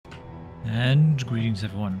And greetings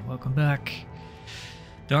everyone, welcome back.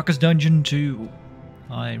 Darkest Dungeon 2.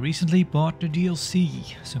 I recently bought the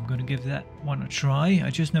DLC, so I'm gonna give that one a try.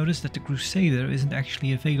 I just noticed that the Crusader isn't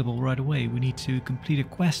actually available right away. We need to complete a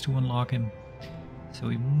quest to unlock him. So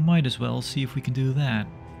we might as well see if we can do that.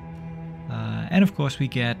 And of course we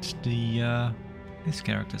get the this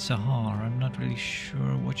character, Sahar. I'm not really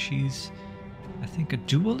sure what she's... I think a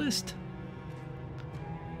duelist?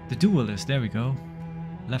 The duelist, there we go.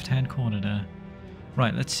 Left hand corner there.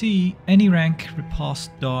 Right, let's see. Any rank,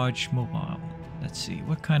 riposte, dodge, mobile. Let's see,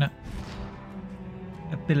 what kind of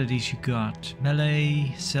abilities you got?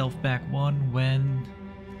 Melee, self back 1, when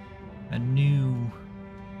a new...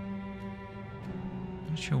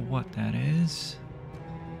 Not sure what that is.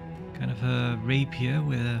 Kind of a rapier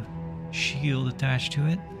with a shield attached to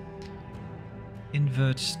it.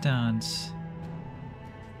 Invert stance.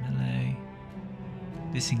 Melee.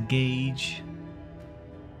 Disengage.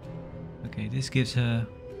 Okay, this gives her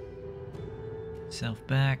self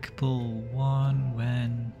back, pull 1,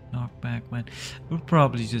 when, knock back, when. We'll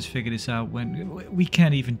probably just figure this out when. We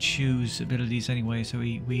can't even choose abilities anyway, so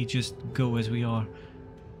we just go as we are.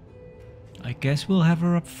 I guess we'll have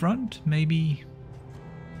her up front, maybe.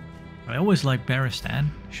 I always like Barristan.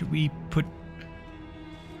 Should we put...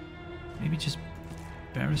 Maybe just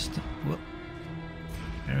Barristan... What?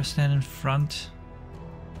 Barristan in front.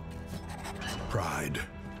 Pride.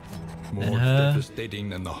 More devastating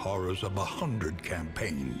than the horrors of 100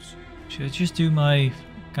 campaigns. Should I just do my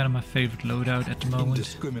kind of my favorite loadout at the moment?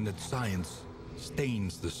 Indiscriminate science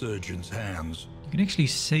stains the surgeon's hands. You can actually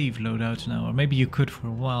save loadouts now, or maybe you could for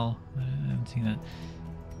a while. I haven't seen that.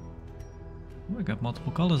 Oh, I got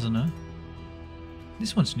multiple colors in there.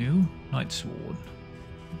 This one's new. Night Sword.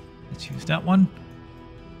 Let's use that one.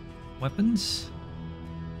 Weapons.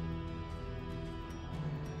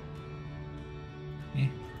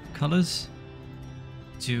 Colors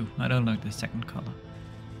 2. I don't like the second color.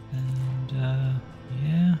 And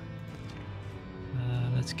yeah,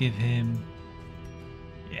 let's give him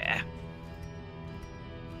a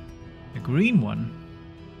green one.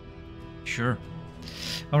 Sure.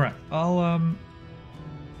 All right. I'll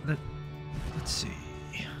let's see.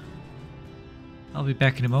 I'll be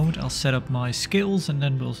back in a moment. I'll set up my skills and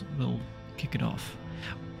then we'll kick it off.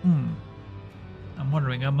 I'm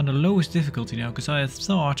wondering, I'm on the lowest difficulty now because I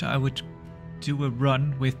thought I would do a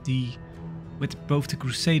run with both the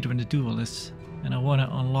Crusader and the Duelist, and I want to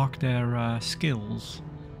unlock their skills.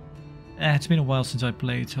 It's been a while since I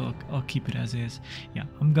played, so I'll keep it as is. Yeah,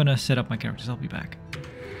 I'm gonna set up my characters. I'll be back,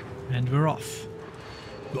 and we're off.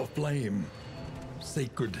 The flame,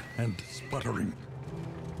 sacred and sputtering,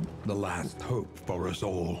 the last hope for us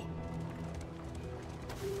all.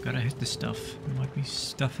 Gotta hit the stuff. There might be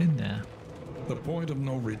stuff in there. The point of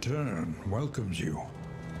no return welcomes you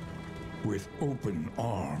with open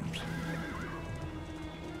arms.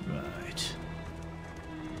 Right.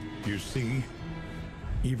 You see,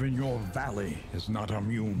 even your valley is not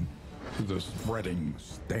immune to the spreading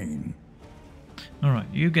stain.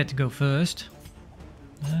 Alright, you get to go first.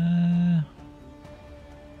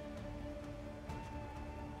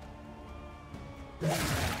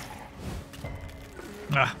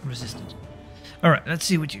 Resistant. Alright, let's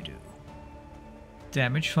see what you do.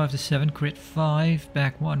 Damage 5 to 7, crit 5,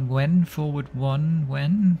 back 1 when, forward 1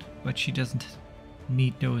 when, but she doesn't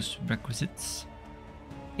meet those requisites.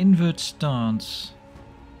 Invert stance.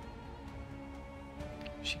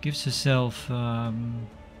 She gives herself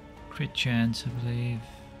crit chance, I believe.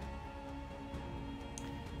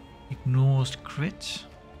 Ignores crit.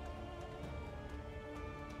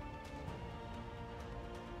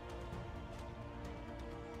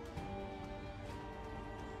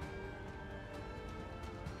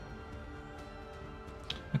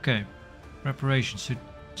 Okay, preparation. So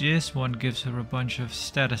this one gives her a bunch of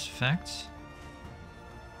status effects.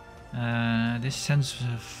 This sends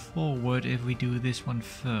her forward if we do this one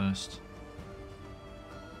first.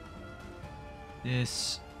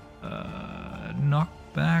 This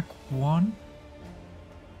knockback 1.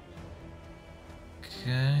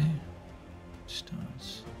 Okay.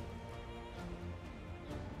 Stance.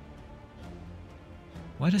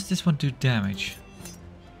 Why does this one do damage?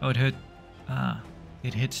 Oh, it hurt.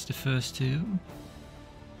 It hits the first 2.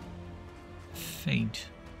 Faint.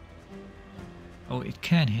 Oh, it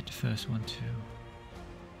can hit the first one too.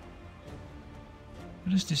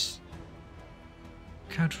 What is this?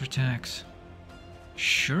 Counterattacks.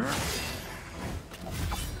 Sure.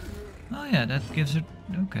 Oh yeah, that gives it...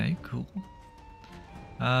 Okay, cool.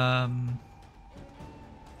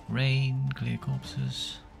 Rain, clear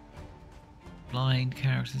corpses. Blind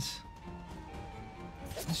characters.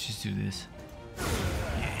 Let's just do this.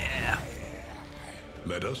 Yeah.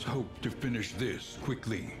 Let us hope to finish this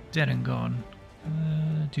quickly. Dead and gone.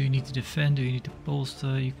 Do you need to defend? Do you need to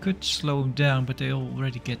bolster? You could slow them down, but they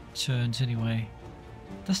already get turns anyway.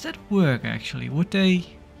 Does that work actually? Would they?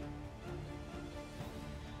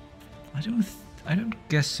 I don't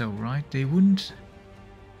guess so, right? They wouldn't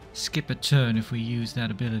skip a turn if we use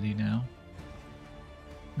that ability now.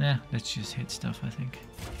 Nah, let's just hit stuff, I think.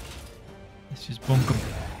 Let's just bonk them.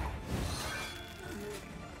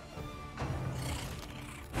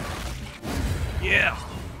 Yeah!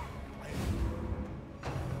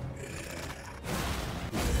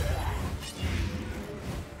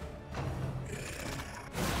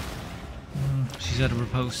 She's out of her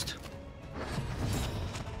post.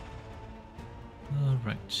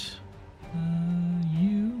 Alright.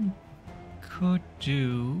 You could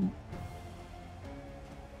do...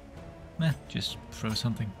 just throw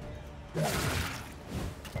something. Do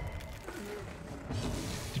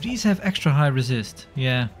these have extra high resist?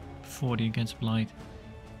 Yeah, 40 against Blight.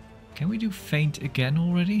 Can we do Feint again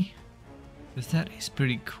already? Because that is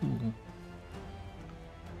pretty cool.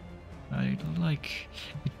 I like...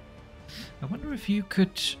 I wonder if you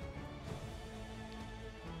could...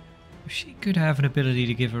 If she could have an ability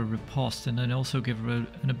to give her a riposte and then also give her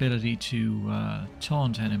an ability to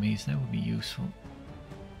taunt enemies, that would be useful.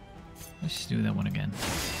 Let's just do that one again.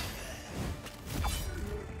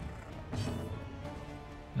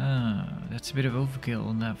 That's a bit of overkill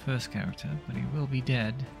on that first character, but he will be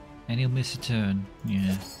dead. And he'll miss a turn.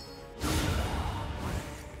 Yeah.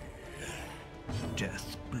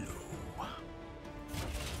 Death blow.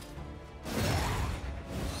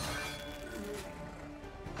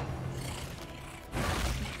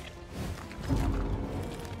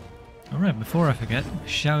 Alright, before I forget,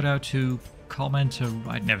 shout out to commenter.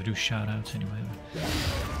 I'd never do shout outs anyway.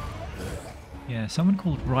 Yeah, someone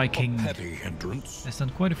called Ryking has done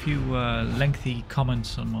quite a few lengthy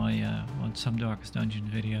comments on my on some Darkest Dungeon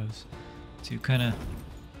videos to kind of...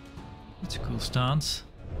 It's a cool stance.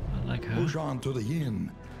 I like her. Push on to the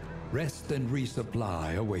inn. Rest and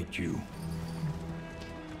resupply await you.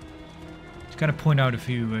 Just gotta point out a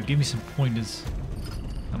few. Give me some pointers.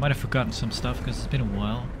 I might have forgotten some stuff because it's been a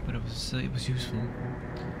while, but it was useful.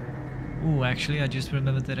 Oh, actually, I just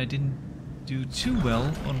remembered that I didn't do too well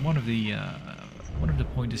on one of the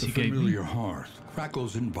pointers he gave me. The familiar hearth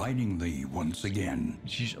crackles invitingly once again.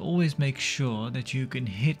 You should always make sure that you can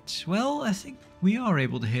hit... Well, I think we are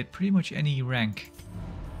able to hit pretty much any rank.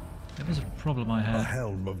 That was a problem I had. The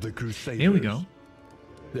helm of the Crusaders. Here we go.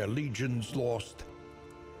 Their legions lost.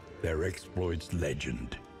 Their exploits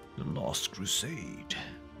legend. The Lost Crusade.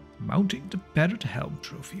 Mounting the Battered Helm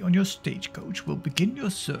trophy on your stagecoach will begin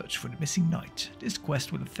your search for the missing knight. This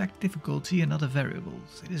quest will affect difficulty and other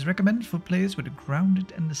variables. It is recommended for players with a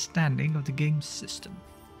grounded understanding of the game's system.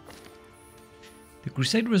 The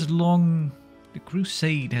Crusade has long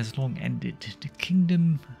ended. The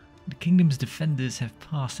kingdom's defenders have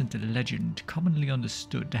passed into legend, commonly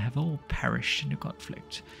understood to have all perished in the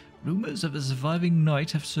conflict. Rumors of a surviving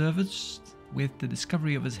knight have surfaced with the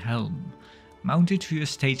discovery of his helm. Mount it to your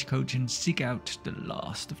stagecoach and seek out the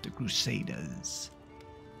last of the Crusaders.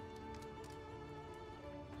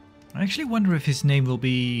 I actually wonder if his name will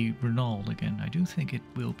be Renald again. I do think it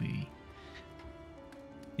will be.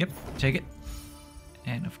 Yep, take it.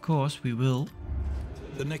 And of course we will...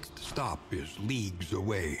 The next stop is leagues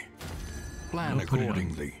away. Plan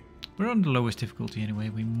accordingly. We're on the lowest difficulty anyway.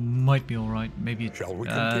 We might be alright. Maybe it... Shall we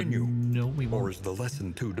continue? No, we won't. Or is the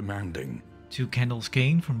lesson too demanding? 2 candles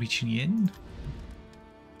gain from reaching the inn.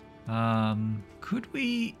 Could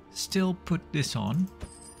we still put this on?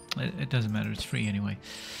 It doesn't matter, it's free anyway.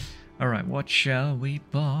 Alright, what shall we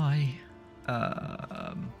buy?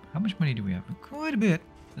 How much money do we have? Quite a bit.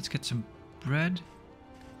 Let's get some bread.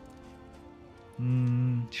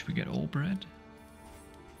 Should we get all bread?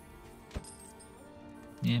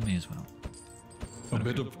 Yeah, may as well. A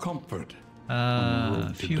bit of comfort.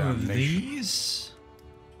 A few of these.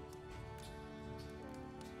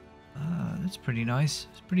 That's pretty nice.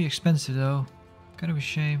 It's pretty expensive though. Kind of a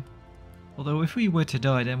shame. Although if we were to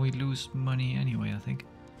die, then we'd lose money anyway, I think.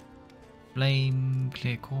 Flame,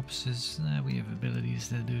 clear corpses. We have abilities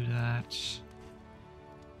to do that.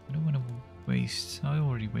 I don't want to waste... I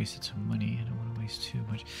already wasted some money. I don't want to waste too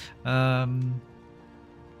much.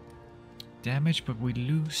 Damage, but we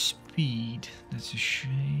lose speed. That's a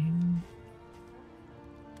shame.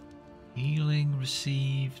 Healing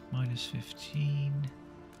received, minus 15.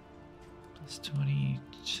 Plus 20,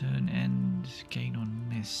 turn end, gain on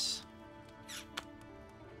miss.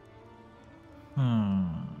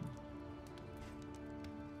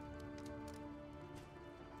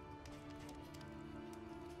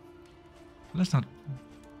 Let's not...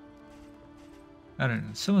 I don't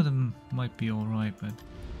know. Some of them might be alright, but...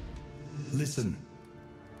 Listen.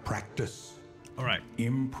 Practice. Alright.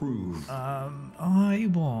 Improve. I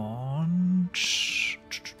want...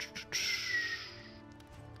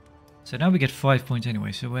 So now we get 5 points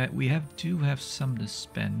anyway, so we do have some to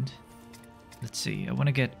spend. Let's see, I want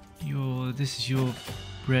to get your... This is your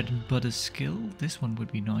bread and butter skill. This one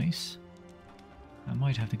would be nice. I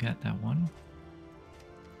might have to get that one.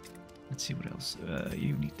 Let's see what else.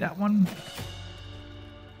 You need that one.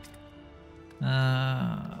 We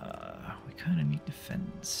kind of need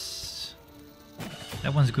defense.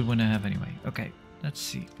 That one's a good one to have anyway. Okay, let's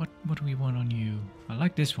see. What do we want on you? I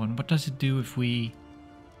like this one. What does it do if we...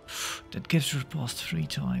 That gives riposte 3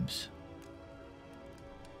 times.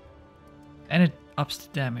 And it ups the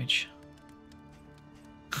damage.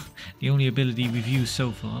 The only ability we've used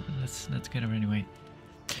so far, but let's get her anyway.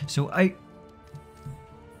 So I've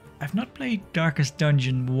not played Darkest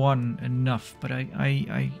Dungeon 1 enough, but at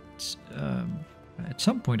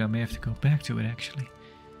some point I may have to go back to it actually.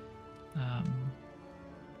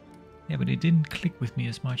 Yeah, but it didn't click with me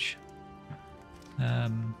as much.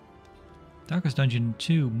 Darkest Dungeon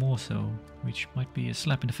 2 more so, which might be a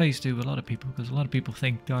slap in the face to a lot of people, because a lot of people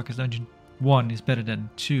think Darkest Dungeon 1 is better than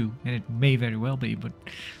 2, and it may very well be, but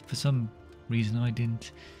for some reason I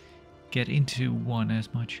didn't get into 1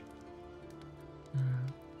 as much.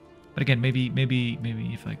 But again, maybe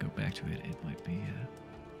if I go back to it, it might be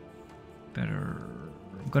better.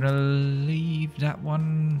 I'm gonna leave that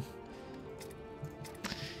one.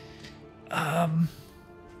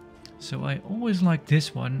 So I always like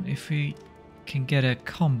this one if we can get a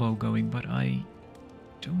combo going, but I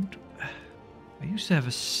don't... I used to have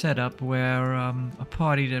a setup where a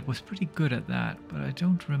party that was pretty good at that, but I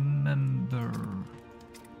don't remember.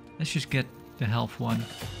 Let's just get the health one.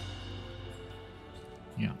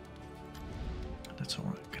 Yeah. That's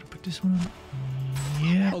alright. Can I put this one on?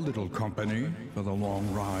 Yeah. A little company for the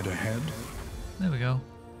long ride ahead. There we go.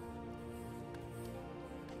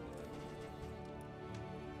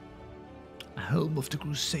 Home of the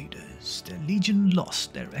Crusaders, their legion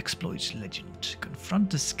lost their exploits legend. Confront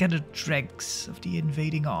the scattered dregs of the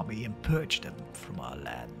invading army and purge them from our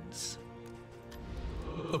lands.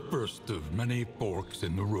 The first of many forks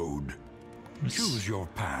in the road. Choose your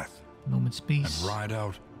path. Moment's peace. And ride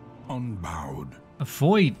out unbowed.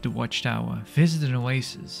 Avoid the watchtower. Visit an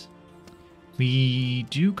oasis. We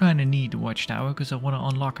do kind of need the watchtower because I want to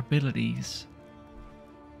unlock abilities.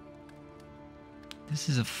 This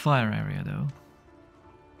is a fire area, though.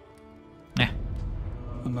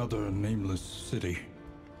 Another nameless city.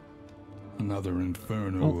 Another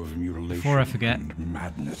inferno of mutilation before I forget. And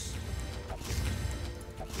madness.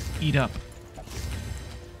 Eat up.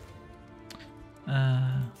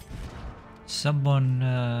 Someone,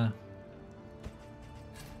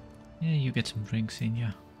 yeah, you get some drinks in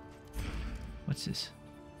ya. What's this?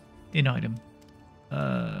 In item.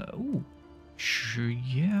 Ooh. Sure,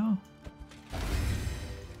 yeah.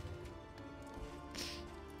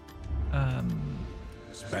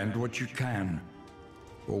 Spend what you can,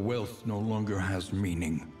 for wealth no longer has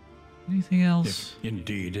meaning. Anything else? If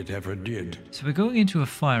indeed it ever did. So we're going into a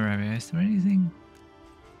fire area. Is there anything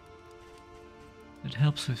that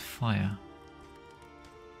helps with fire?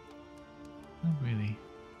 Not really.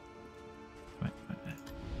 Right.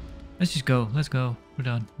 Let's just go. Let's go. We're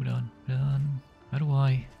done. We're done. We're done. How do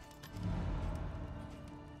I?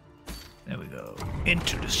 There we go.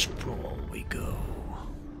 Into the sprawl we go.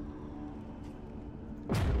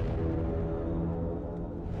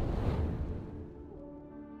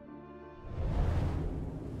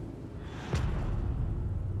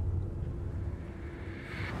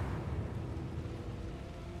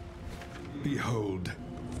 Behold,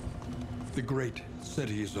 the great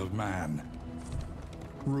cities of man,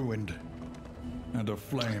 ruined and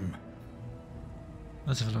aflame.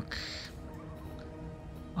 Let's have a look.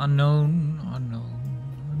 Unknown.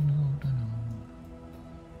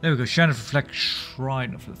 There we go. Shrine of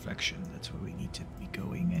Reflection. That's where we need to be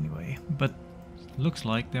going anyway. But looks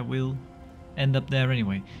like that we'll end up there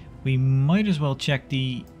anyway. We might as well check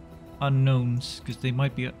the unknowns because they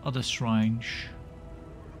might be at other shrines.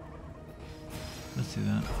 Let's do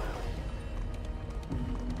that.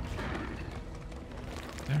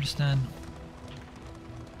 Understand?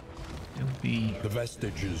 It would be the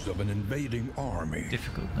vestiges of an invading army.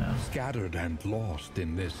 Difficult now. Scattered and lost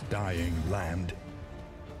in this dying land.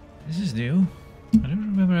 This is new. I don't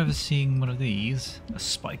remember ever seeing one of these. A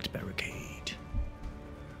spiked barricade.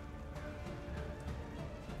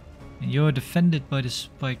 And you're defended by the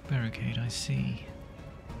spiked barricade, I see.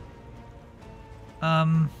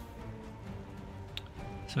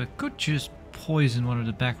 So I could just poison one of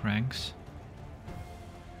the back ranks.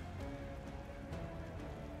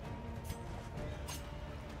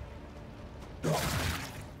 Do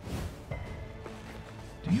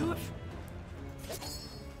you have...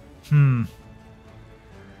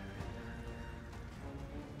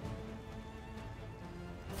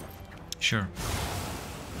 Sure.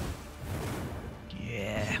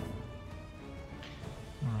 Yeah.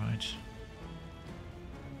 Alright.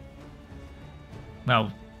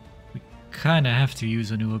 Well, we kinda have to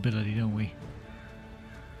use a new ability, don't we?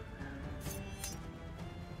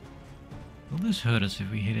 Will this hurt us if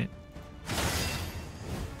we hit it?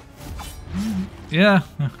 Yeah,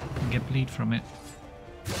 we get bleed from it.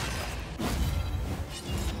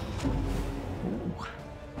 Ooh.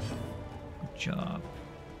 Good job.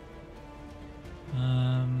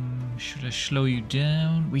 Should I slow you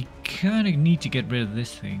down? We kinda need to get rid of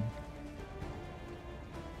this thing.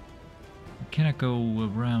 We cannot go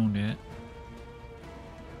around it.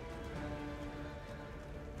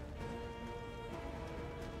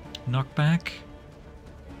 Knockback.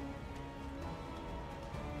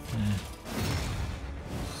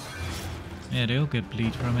 Yeah, they'll get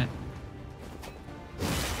bleed from it.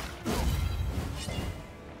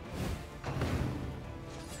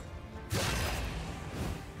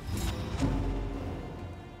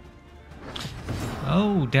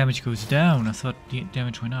 Oh, damage goes down. I thought the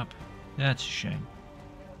damage went up. That's a shame.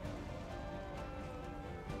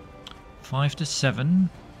 5 to 7.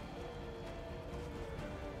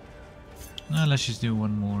 Now let's just do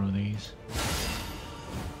one more of these.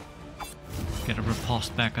 Get a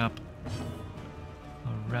riposte back up.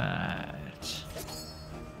 Alright.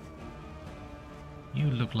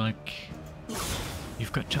 You look like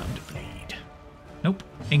you've got time to bleed. Nope,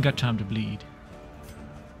 ain't got time to bleed.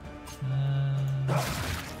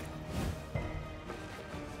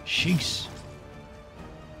 Jeez.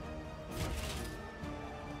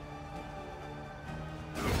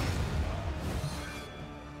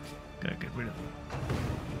 Gotta get rid of him.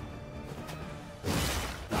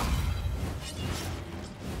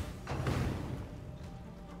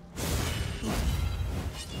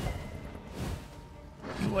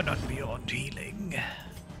 You are not beyond healing.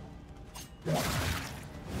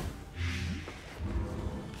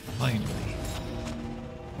 Finally.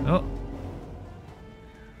 Oh.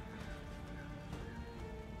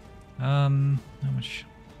 How much?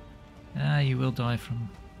 Ah, you will die from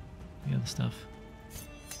the other stuff.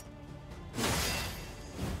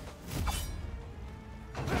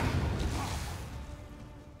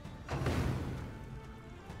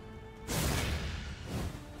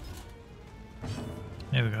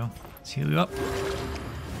 There we go. Let's heal you up.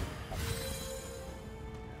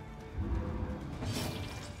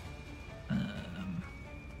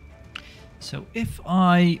 So if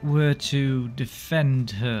I were to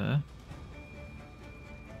defend her,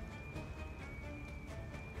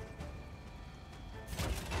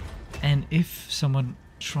 and if someone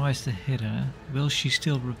tries to hit her, will she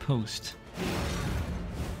still riposte?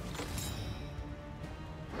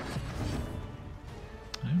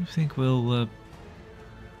 I don't think we'll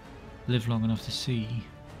live long enough to see.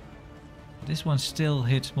 This one still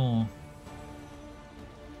hits more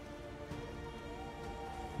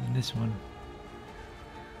than this one.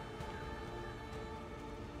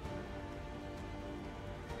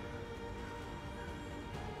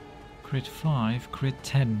 Crit 5, crit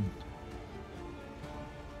 10.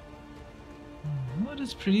 Well,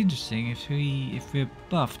 that's pretty interesting. If we're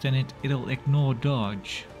buffed, then it'll ignore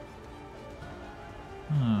dodge.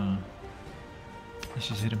 Oh. Let's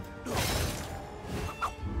just hit him.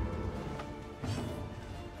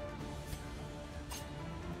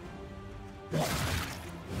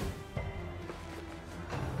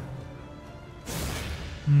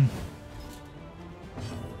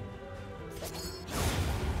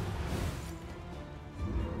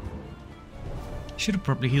 Should have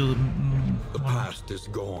probably healed him. The past is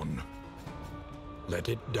gone. Let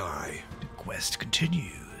it die. The quest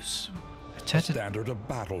continues. A standard of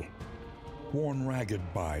battle, worn ragged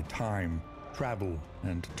by time, travel,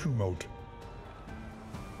 and tumult.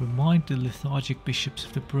 Remind the lethargic bishops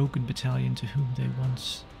of the broken battalion to whom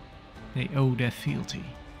they owe their fealty.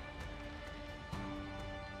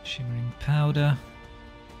 Shimmering powder.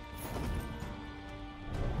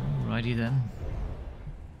 Alrighty then.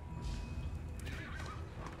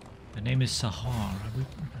 Her name is Sahar.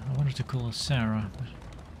 I wanted to call her Sarah, but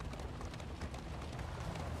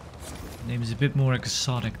her name is a bit more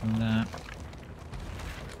exotic than that.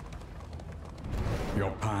 Your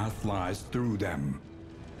path lies through them,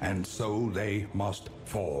 and so they must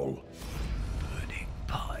fall. Burning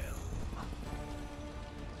pile.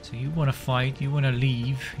 So you want to fight, you want to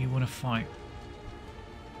leave, you want to fight.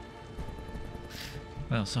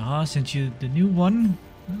 Well, Sahar, since you're the new one,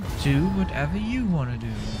 do whatever you want to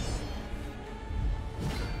do.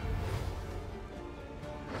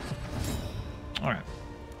 Alright.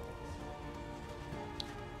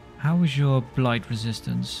 How is your blight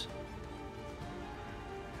resistance?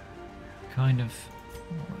 Kind of.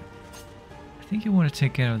 I think you want to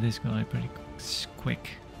take care of this guy pretty quick.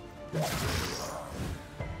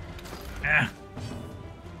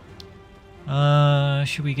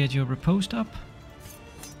 Should we get your riposte up?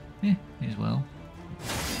 Yeah, as well.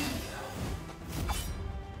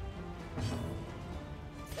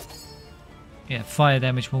 Yeah, fire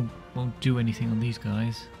damage won't do anything on these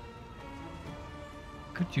guys.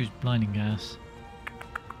 Could use blinding gas.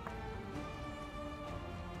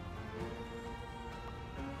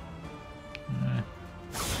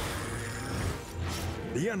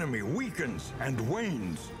 The enemy weakens and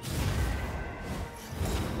wanes.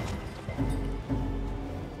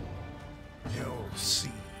 You'll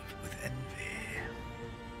see with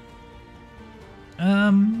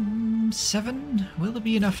envy. 7? Will there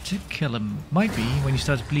be enough to kill him? Might be when he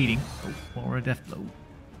starts bleeding. Oh, or a death blow.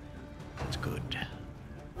 That's good.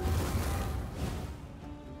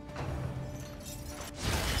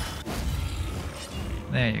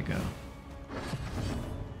 There you go.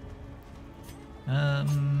 Yeah,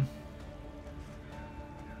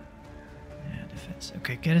 defense.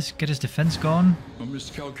 Okay, get his defense gone. A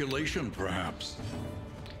miscalculation, perhaps.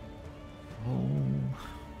 Oh.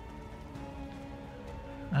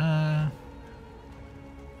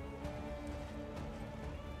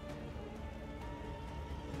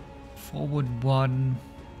 Forward 1.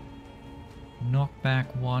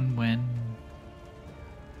 Knockback 1 when.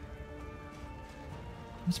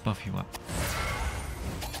 Let's buff you up.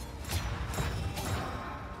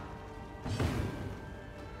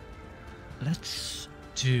 Let's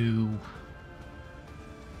do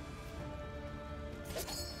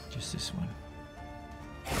just this one.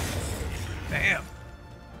 Bam!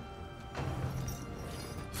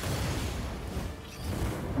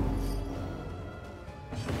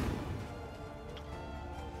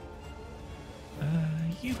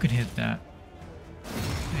 You could hit that.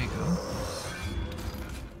 There you go.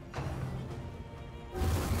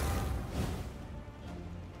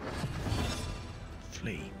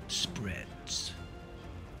 Flame spreads.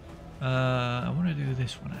 I want to do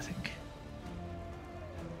this one, I think.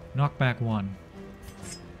 Knockback 1.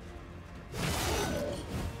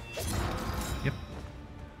 Yep.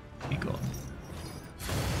 Be gone.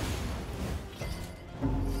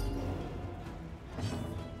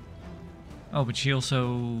 Oh, but she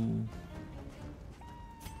also...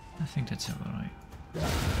 I think that's alright.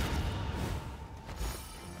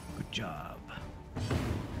 Good job.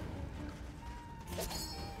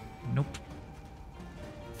 Nope.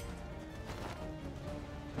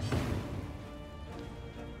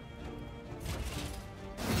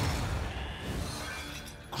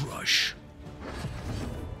 Crush.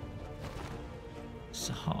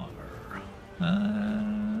 Sahar.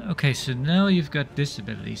 Okay, so now you've got this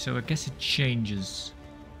ability, so I guess it changes.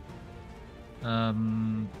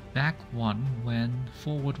 Back 1 when,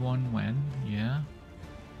 forward 1 when, yeah.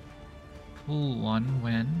 Pull 1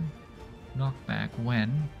 when, knockback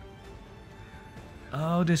when.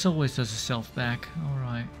 Oh, this always does a self back,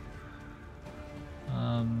 alright.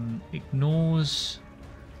 Ignores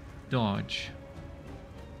dodge.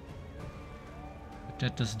 But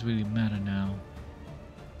that doesn't really matter now.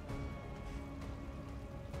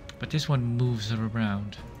 But this one moves her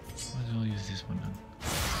around. Might as well use this one then.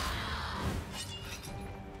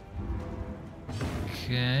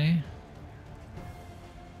 Okay.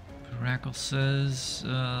 Paracle says,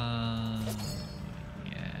 yeah.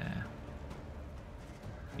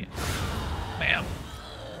 Yeah. Bam.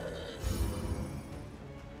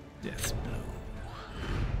 Death blow.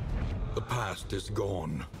 The past is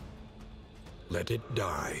gone. Let it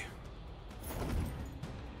die.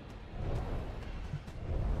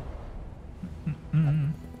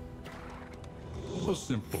 A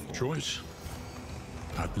simple choice.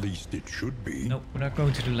 At least it should be. Nope, we're not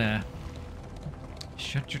going to the lair.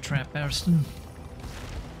 Shut your trap, Ariston.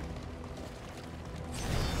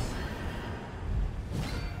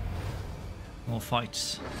 More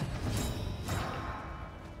fights.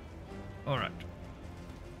 Alright.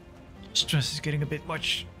 Stress is getting a bit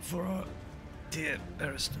much for our dear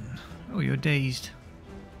Ariston. Oh, you're dazed.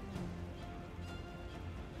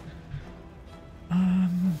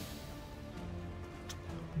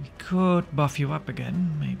 We could buff you up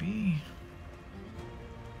again, maybe.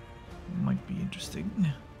 Might be interesting.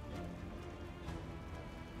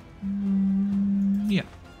 Yeah.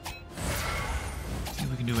 See if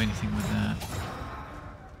we can do anything with that.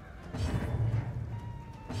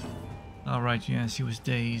 Alright, yes, he was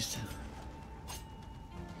dazed.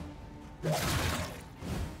 Let's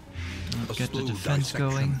get the defense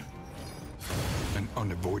going. An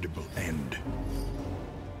unavoidable end.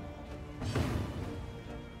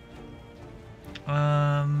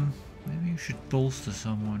 Maybe you should bolster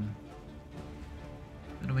someone.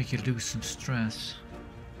 That'll make you lose some stress.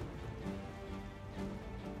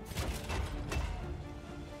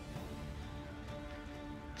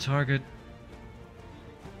 Target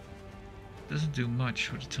doesn't do much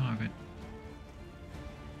for the target.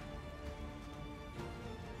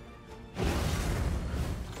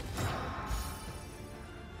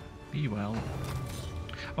 Be well.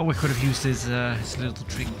 Oh, we could have used his little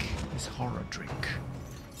drink, his horror drink.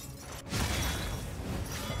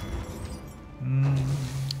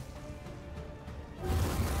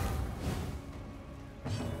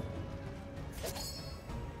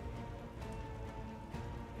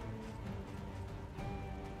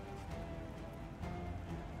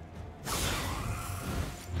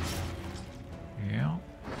 Yeah.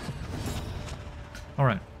 All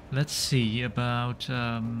right. Let's see about.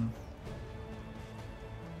 Oh,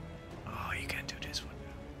 you can't do this one.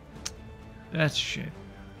 That's a shame.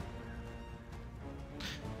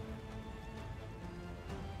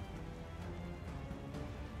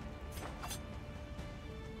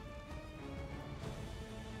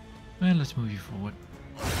 Well, let's move you forward.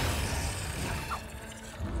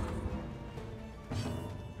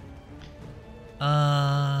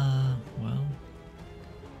 Well.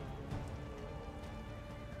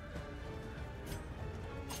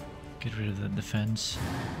 Get rid of the defense.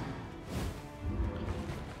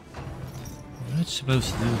 We're not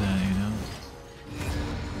supposed to do that, you know.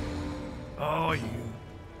 Oh, you.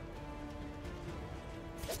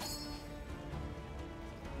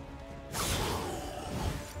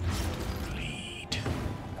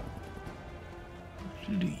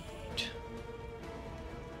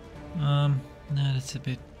 Nah, that's a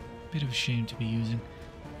bit of a shame to be using.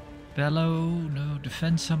 Bellow, no,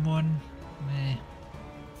 defend someone. Meh.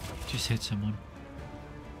 Just hit someone.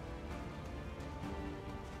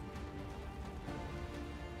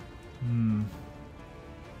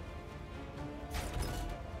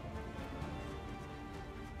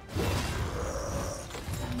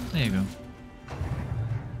 There you go.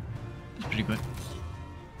 That's pretty good.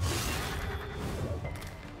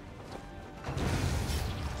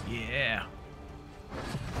 Yeah.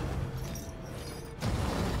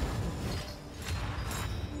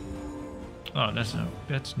 Oh, that's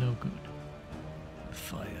no good. The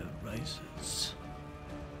fire rises.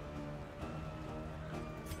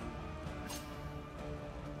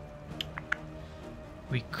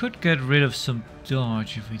 We could get rid of some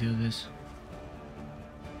dodge if we do this.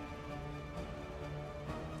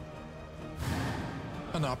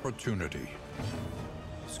 An opportunity.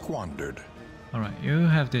 Squandered. Alright, you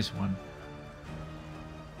have this one.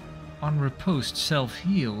 On riposte,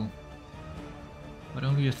 self-heal. But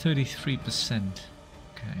only a 33%.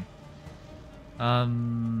 Okay.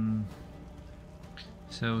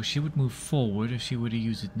 So she would move forward if she were to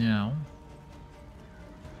use it now.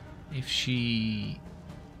 If she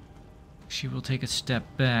will take a step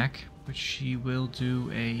back, but she will do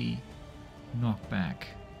a knockback.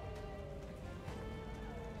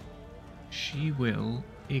 She will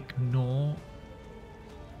ignore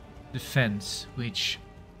defense, which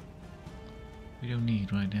we don't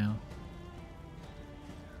need right now.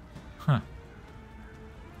 Huh.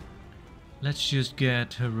 Let's just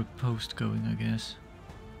get her riposte going, I guess.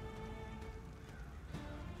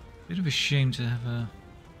 Bit of a shame to have a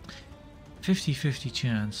 50-50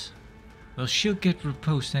 chance. Well, she'll get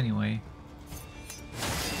riposte anyway.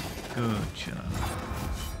 Good job.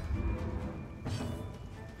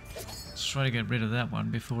 Let's try to get rid of that one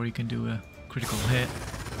before he can do a critical hit.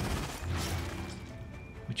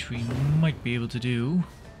 Which we might be able to do.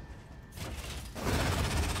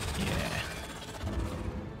 Yeah.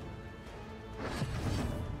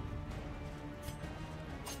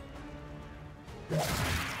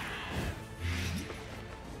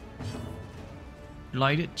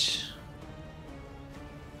 Light it.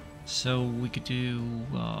 So we could do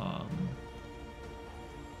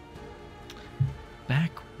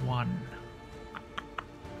back one.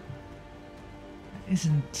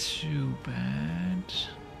 Isn't too bad.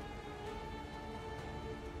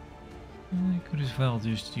 I could as well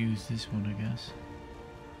just use this one, I guess.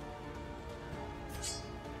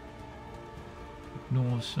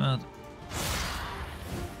 Ignores.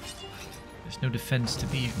 There's no defense to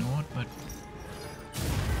be ignored, but.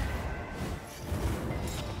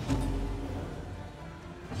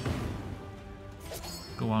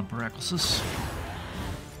 Go on, Paracelsus.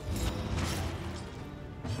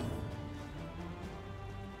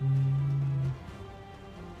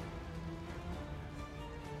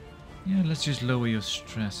 Let's just lower your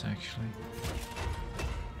stress, actually.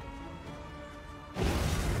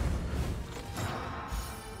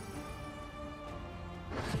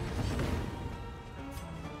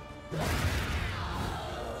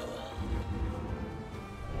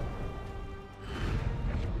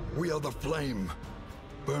 We are the flame,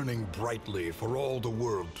 burning brightly for all the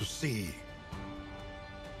world to see.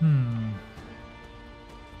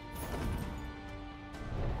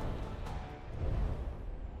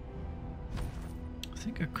 I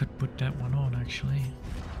think I could put that one on, actually.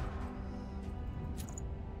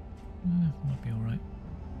 Might be alright.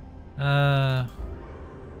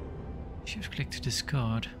 Shift click to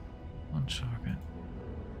discard. On target.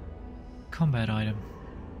 Combat item.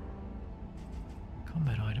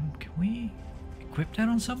 Combat item. Can we equip that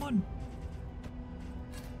on someone?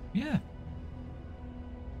 Yeah.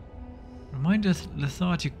 Remind the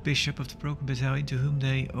lethargic bishop of the broken battalion to whom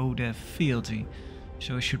they owe their fealty.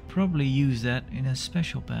 So I should probably use that in a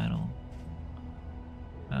special battle.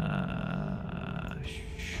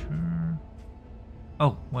 Sure.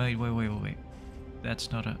 Oh, wait. That's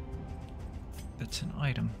not a... That's an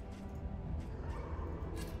item.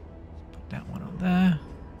 Put that one on there.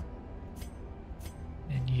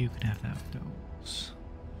 And you can have that with those.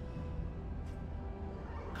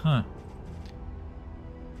 Huh.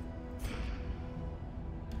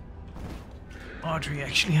 Audrey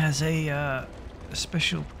actually has a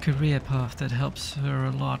special career path that helps her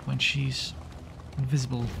a lot when she's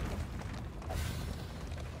invisible.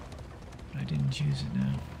 But I didn't use it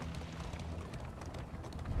now.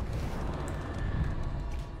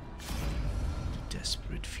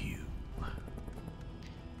 Desperate few.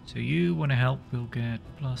 So you want to help, we'll get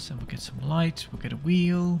plus and we'll get some light, we'll get a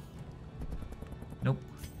wheel. Nope.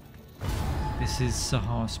 This is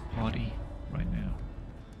Sahar's party right now.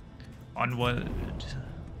 Onward.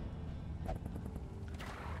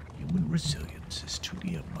 Human resilience is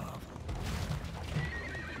truly a marvel.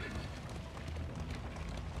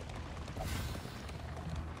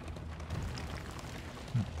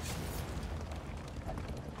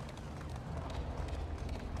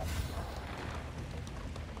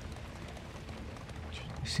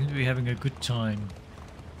 We seem to be having a good time.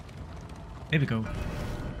 There we go.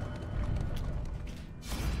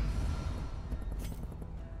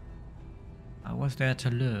 I was there to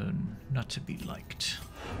learn, not to be liked.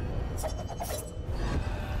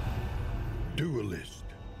 Duelist.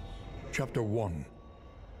 Chapter 1.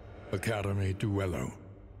 Academy Duello.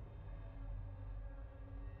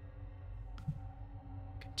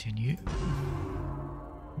 Continue.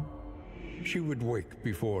 She would wake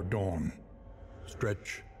before dawn,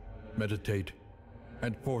 stretch, meditate,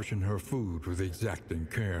 and portion her food with exacting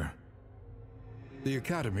care. The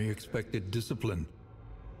Academy expected discipline,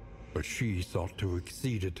 but she sought to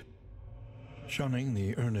exceed it, shunning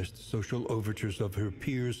the earnest social overtures of her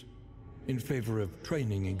peers in favor of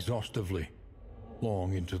training exhaustively,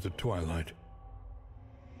 long into the twilight.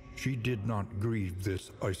 She did not grieve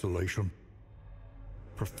this isolation.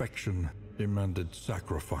 Perfection demanded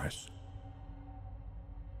sacrifice.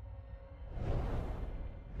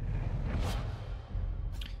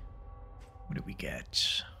 What do we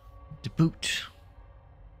get? The boot.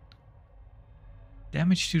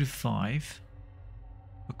 Damage to the 5.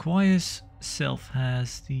 Acquires self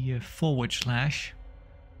has the forward slash.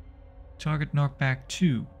 Target knockback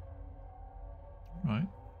 2. Right.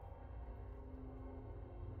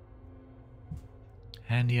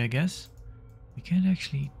 Handy, I guess. We can't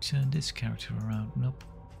actually turn this character around. Nope.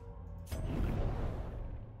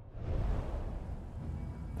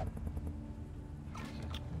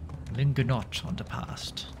 Linger not on the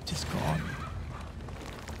past. It is gone.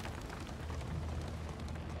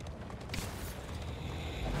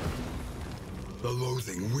 The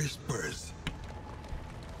loathing whispers.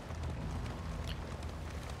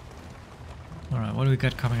 Alright, what do we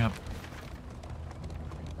got coming up?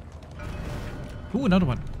 Ooh, another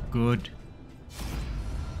one. Good.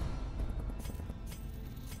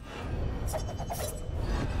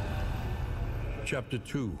 Chapter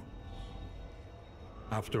 2.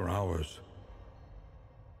 After Hours.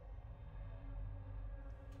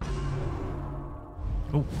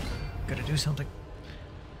 Oh, gotta do something.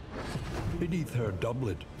 Beneath her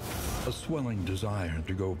doublet, a swelling desire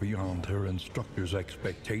to go beyond her instructor's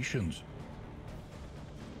expectations.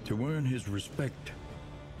 To earn his respect,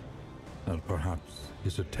 and perhaps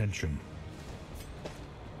his attention.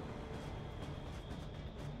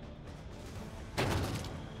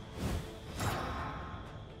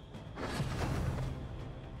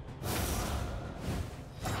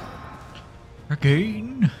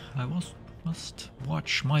 Again, I must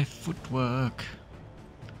watch my footwork.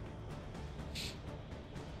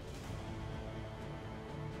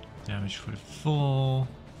 Damage for the fall.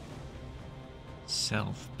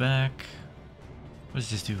 Self back. What does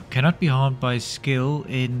this do? Cannot be harmed by skill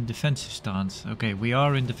in defensive stance. Okay, we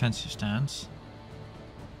are in defensive stance.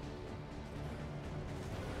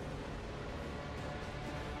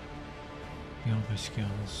 Beyond by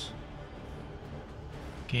skills.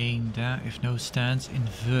 Gain that if no stance,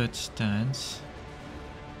 invert stance.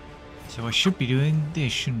 So I should be doing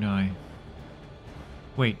this, shouldn't I?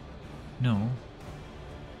 Wait, no.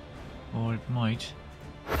 Or it might.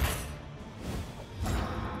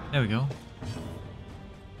 There we go.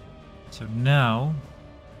 So now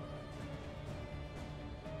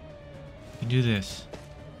you do this.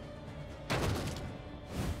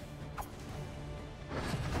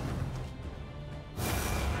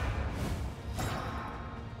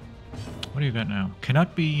 What do you got now?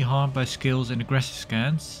 Cannot be harmed by skills in aggressive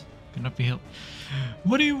scans. Cannot be helped.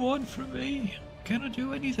 What do you want from me? Cannot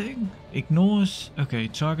do anything. Ignores. Okay,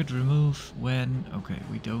 target remove when. Okay,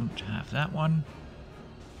 we don't have that one.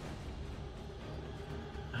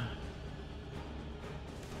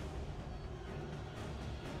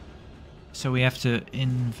 So we have to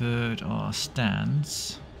invert our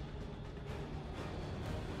stance.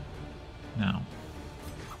 Now.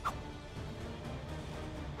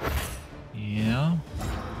 Yeah.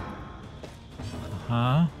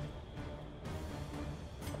 Uh-huh.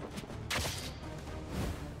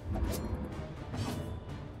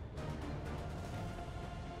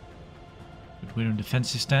 But we're in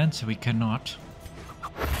defensive stance, so we cannot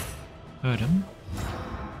hurt him.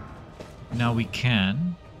 Now we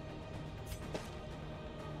can.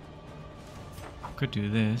 Could do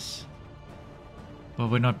this.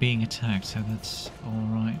 But we're not being attacked, so that's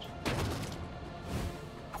alright.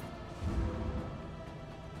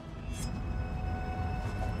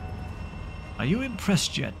 Are you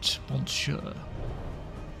impressed yet, monsieur?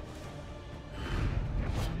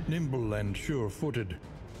 Nimble and sure-footed,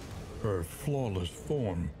 her flawless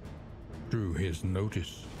form drew his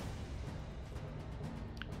notice.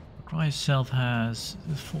 Cry itself has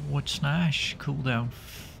forward slash, cooldown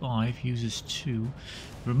 5, uses 2.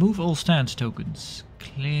 Remove all stance tokens.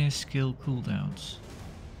 Clear skill cooldowns.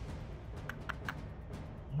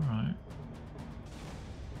 Alright.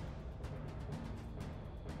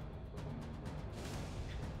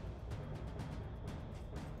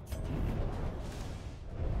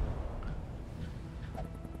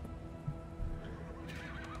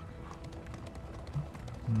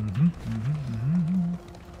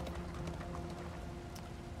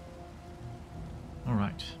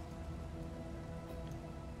 Alright.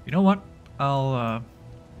 You know what? I'll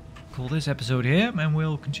call this episode here and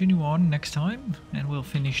we'll continue on next time and we'll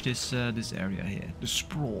finish this this area here, the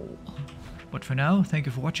sprawl. But for now, thank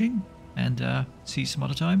you for watching and see you some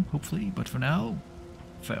other time, hopefully. But for now,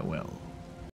 farewell.